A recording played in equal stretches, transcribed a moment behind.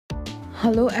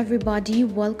Hello everybody,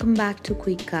 welcome back to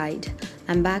Quick Guide.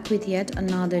 I'm back with yet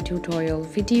another tutorial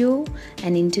video,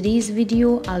 and in today's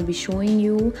video I'll be showing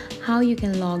you how you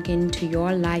can log into your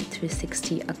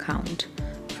Life360 account.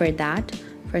 For that,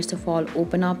 first of all,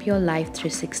 open up your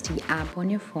Life360 app on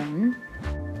your phone.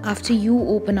 After you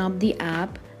open up the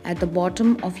app, at the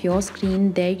bottom of your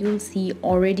screen there you'll see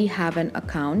already have an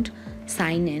account,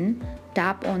 sign in.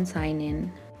 Tap on sign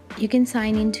in. You can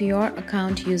sign into your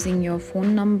account using your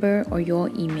phone number or your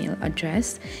email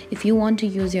address. If you want to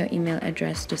use your email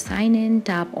address to sign in,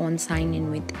 tap on sign in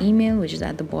with email, which is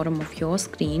at the bottom of your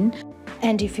screen.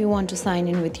 And if you want to sign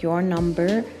in with your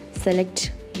number,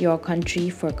 select your country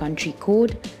for country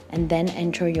code and then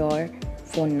enter your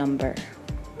phone number.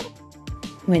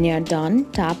 When you're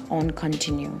done, tap on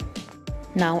continue.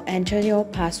 Now enter your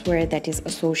password that is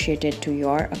associated to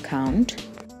your account.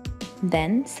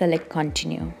 Then select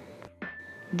continue.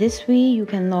 This way you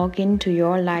can log into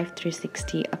your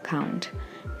Life360 account.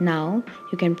 Now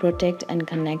you can protect and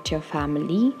connect your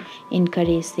family,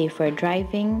 encourage safer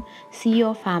driving, see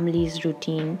your family's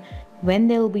routine, when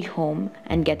they'll be home,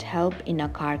 and get help in a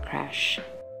car crash.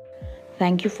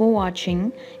 Thank you for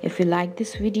watching. If you like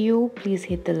this video, please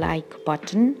hit the like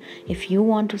button. If you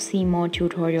want to see more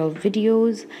tutorial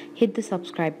videos, hit the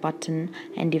subscribe button.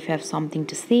 And if you have something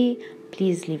to say,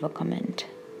 please leave a comment.